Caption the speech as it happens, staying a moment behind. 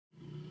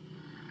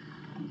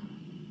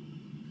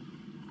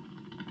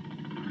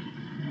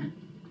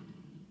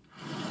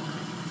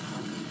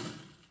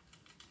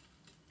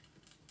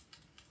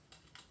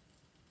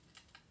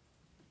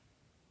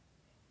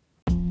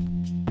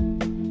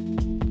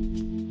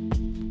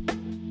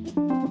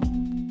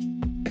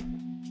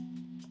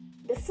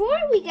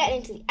Before we get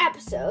into the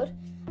episode,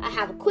 I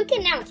have a quick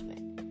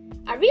announcement.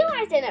 I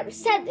realized I never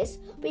said this,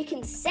 but you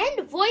can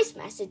send voice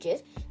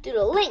messages through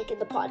the link in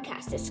the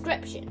podcast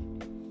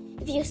description.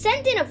 If you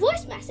send in a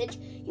voice message,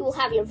 you will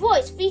have your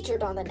voice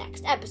featured on the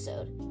next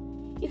episode.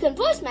 You can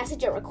voice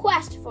message a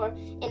request for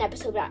an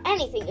episode about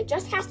anything. It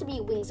just has to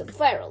be Wings of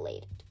Fire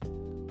related.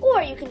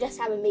 Or you can just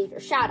have a major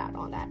shout out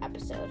on that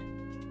episode.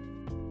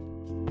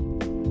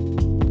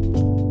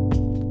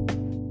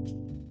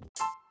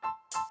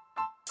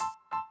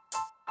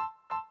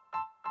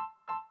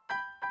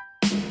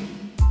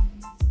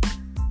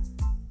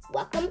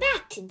 Welcome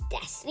back to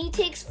Destiny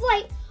Takes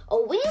Flight, a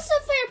Wings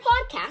of Fire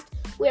podcast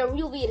where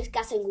we'll be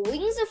discussing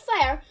Wings of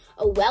Fire,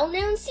 a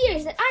well-known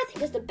series that I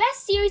think is the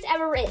best series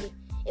ever written.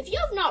 If you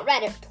have not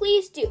read it,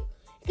 please do. You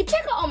can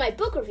check out all my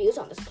book reviews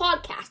on this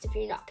podcast if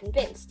you're not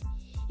convinced.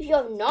 If you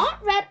have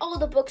not read all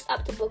the books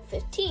up to book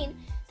 15,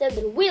 then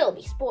there will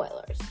be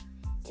spoilers.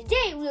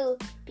 Today we'll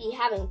be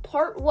having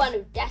part 1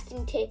 of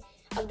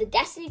the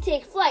Destiny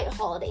Take Flight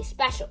holiday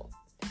special.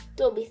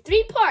 There will be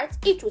 3 parts,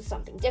 each with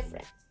something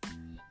different.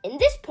 In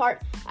this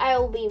part, I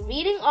will be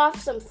reading off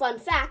some fun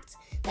facts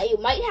that you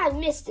might have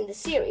missed in the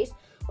series,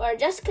 or are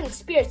just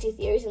conspiracy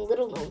theories and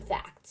little-known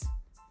facts.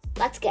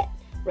 Let's get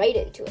right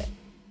into it.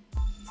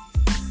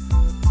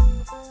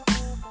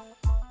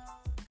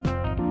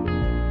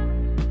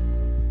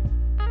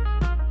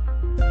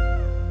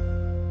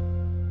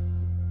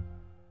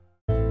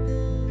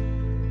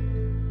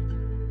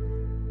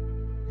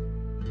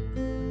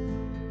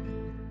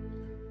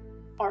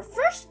 Our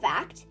first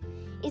fact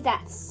is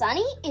that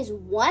Sunny is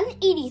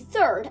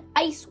 1/83rd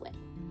Icewing.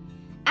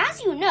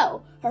 As you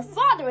know, her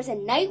father is a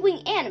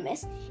Nightwing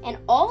Animus, and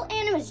all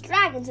Animus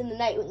dragons in the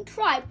Nightwing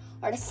tribe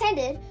are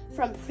descended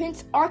from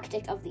Prince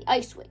Arctic of the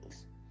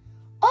Icewings.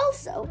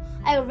 Also,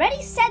 I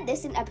already said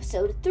this in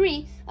episode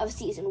 3 of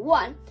season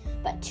 1,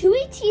 but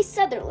 2AT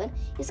Sutherland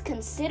is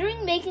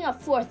considering making a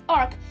 4th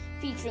arc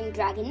featuring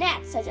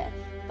dragonettes such as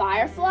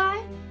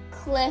Firefly,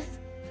 Cliff,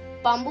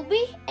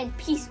 Bumblebee, and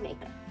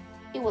Peacemaker.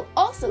 It will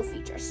also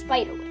feature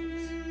Spiderwings.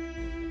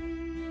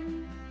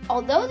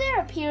 Although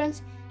their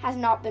appearance has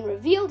not been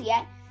revealed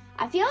yet,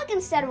 I feel like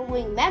instead of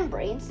wing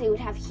membranes, they would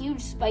have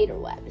huge spider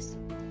webs.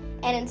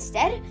 And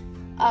instead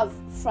of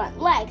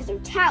front legs, their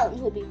talons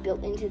would be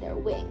built into their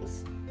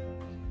wings.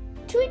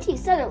 2AT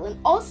Sutherland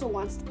also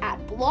wants to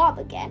add Blob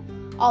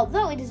again,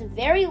 although it is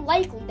very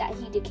likely that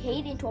he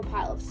decayed into a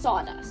pile of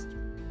sawdust.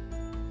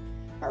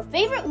 Her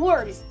favorite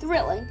word is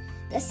thrilling,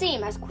 the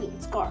same as Queen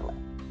Scarlet.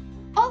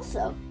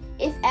 Also,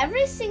 if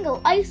every single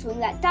Icewing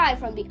that died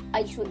from the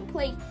Icewing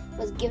Plague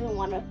was given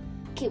one of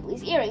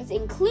Kibley's earrings,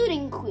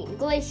 including Queen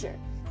Glacier,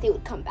 they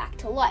would come back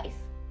to life.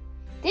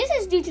 This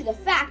is due to the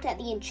fact that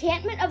the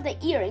enchantment of the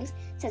earrings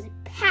says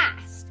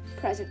past,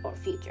 present, or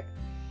future.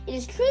 It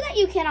is true that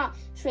you cannot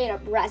straight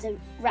up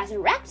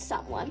resurrect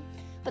someone,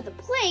 but the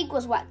plague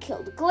was what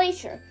killed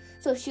Glacier,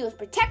 so if she was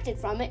protected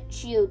from it,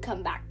 she would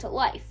come back to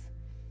life.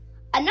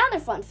 Another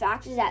fun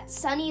fact is that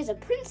Sunny is a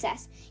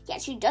princess,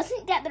 yet she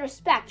doesn't get the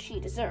respect she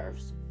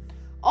deserves.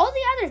 All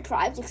the other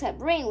tribes, except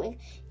Rainwing,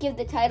 give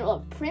the title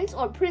of prince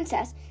or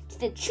princess to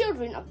the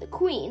children of the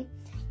queen,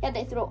 yet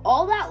they throw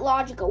all that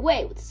logic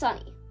away with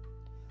Sunny.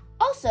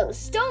 Also,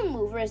 Stone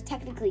Mover is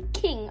technically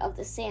king of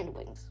the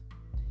Sandwings.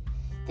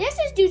 This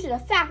is due to the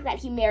fact that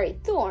he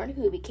married Thorn,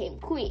 who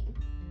became queen.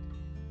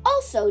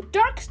 Also,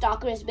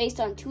 Darkstalker is based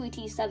on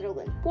 2AT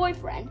Sutherland's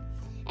boyfriend,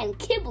 and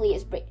Kibley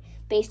is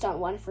based on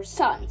one of her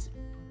sons.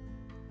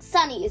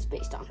 Sunny is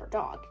based on her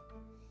dog.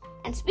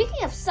 And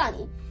speaking of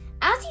Sunny,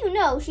 as you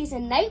know, she's a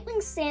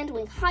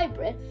Nightwing-Sandwing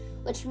hybrid,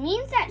 which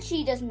means that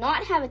she does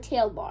not have a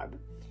tail barb.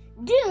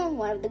 Doom,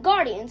 one of the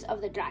guardians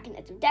of the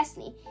Dragonets of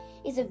Destiny,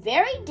 is a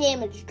very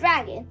damaged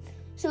dragon,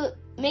 so it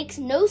makes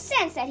no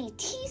sense that he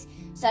teased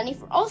Sunny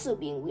for also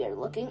being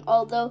weird-looking,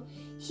 although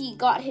he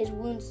got his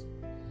wounds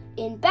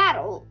in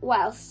battle,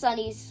 while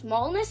Sunny's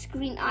smallness,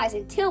 green eyes,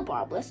 and tail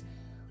barbless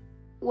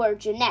were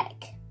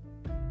genetic.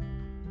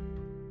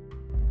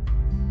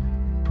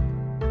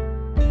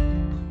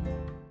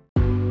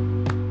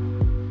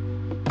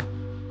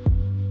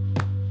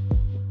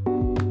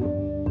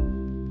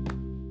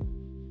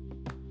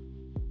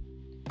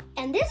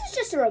 And this is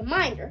just a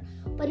reminder,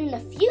 but in a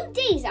few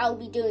days I will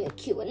be doing a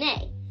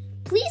Q&A.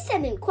 Please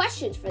send in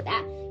questions for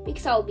that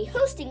because I will be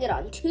hosting it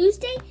on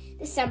Tuesday,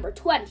 December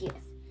 20th.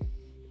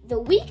 The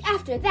week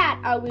after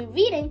that, I'll be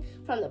reading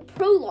from the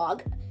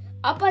prologue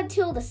up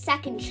until the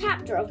 2nd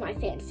chapter of my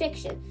fan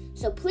fiction,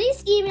 so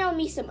please email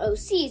me some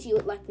OCs you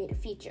would like me to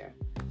feature.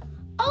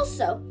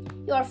 Also,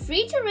 you are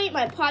free to rate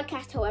my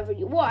podcast however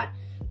you want.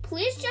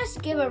 Please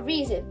just give a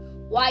reason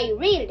why you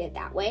rated it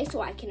that way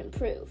so I can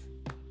improve.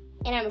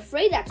 And I'm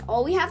afraid that's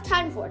all we have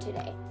time for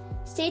today.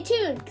 Stay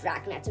tuned,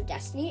 Dragonets of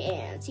Destiny,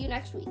 and see you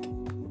next week.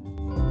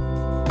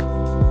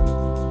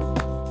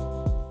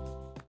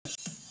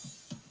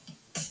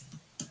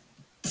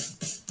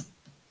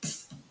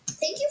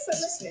 Thank you for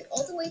listening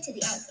all the way to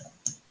the outro.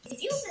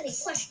 If you have any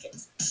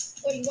questions,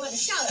 or you want a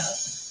shout out,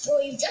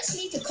 or you just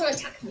need to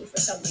contact me for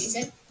some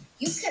reason,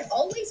 you can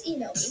always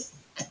email me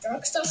at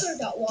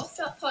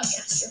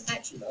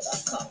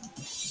darkstalker.wolf.podcaster@gmail.com.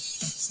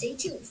 Stay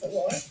tuned for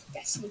more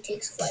Destiny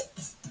Takes Flight.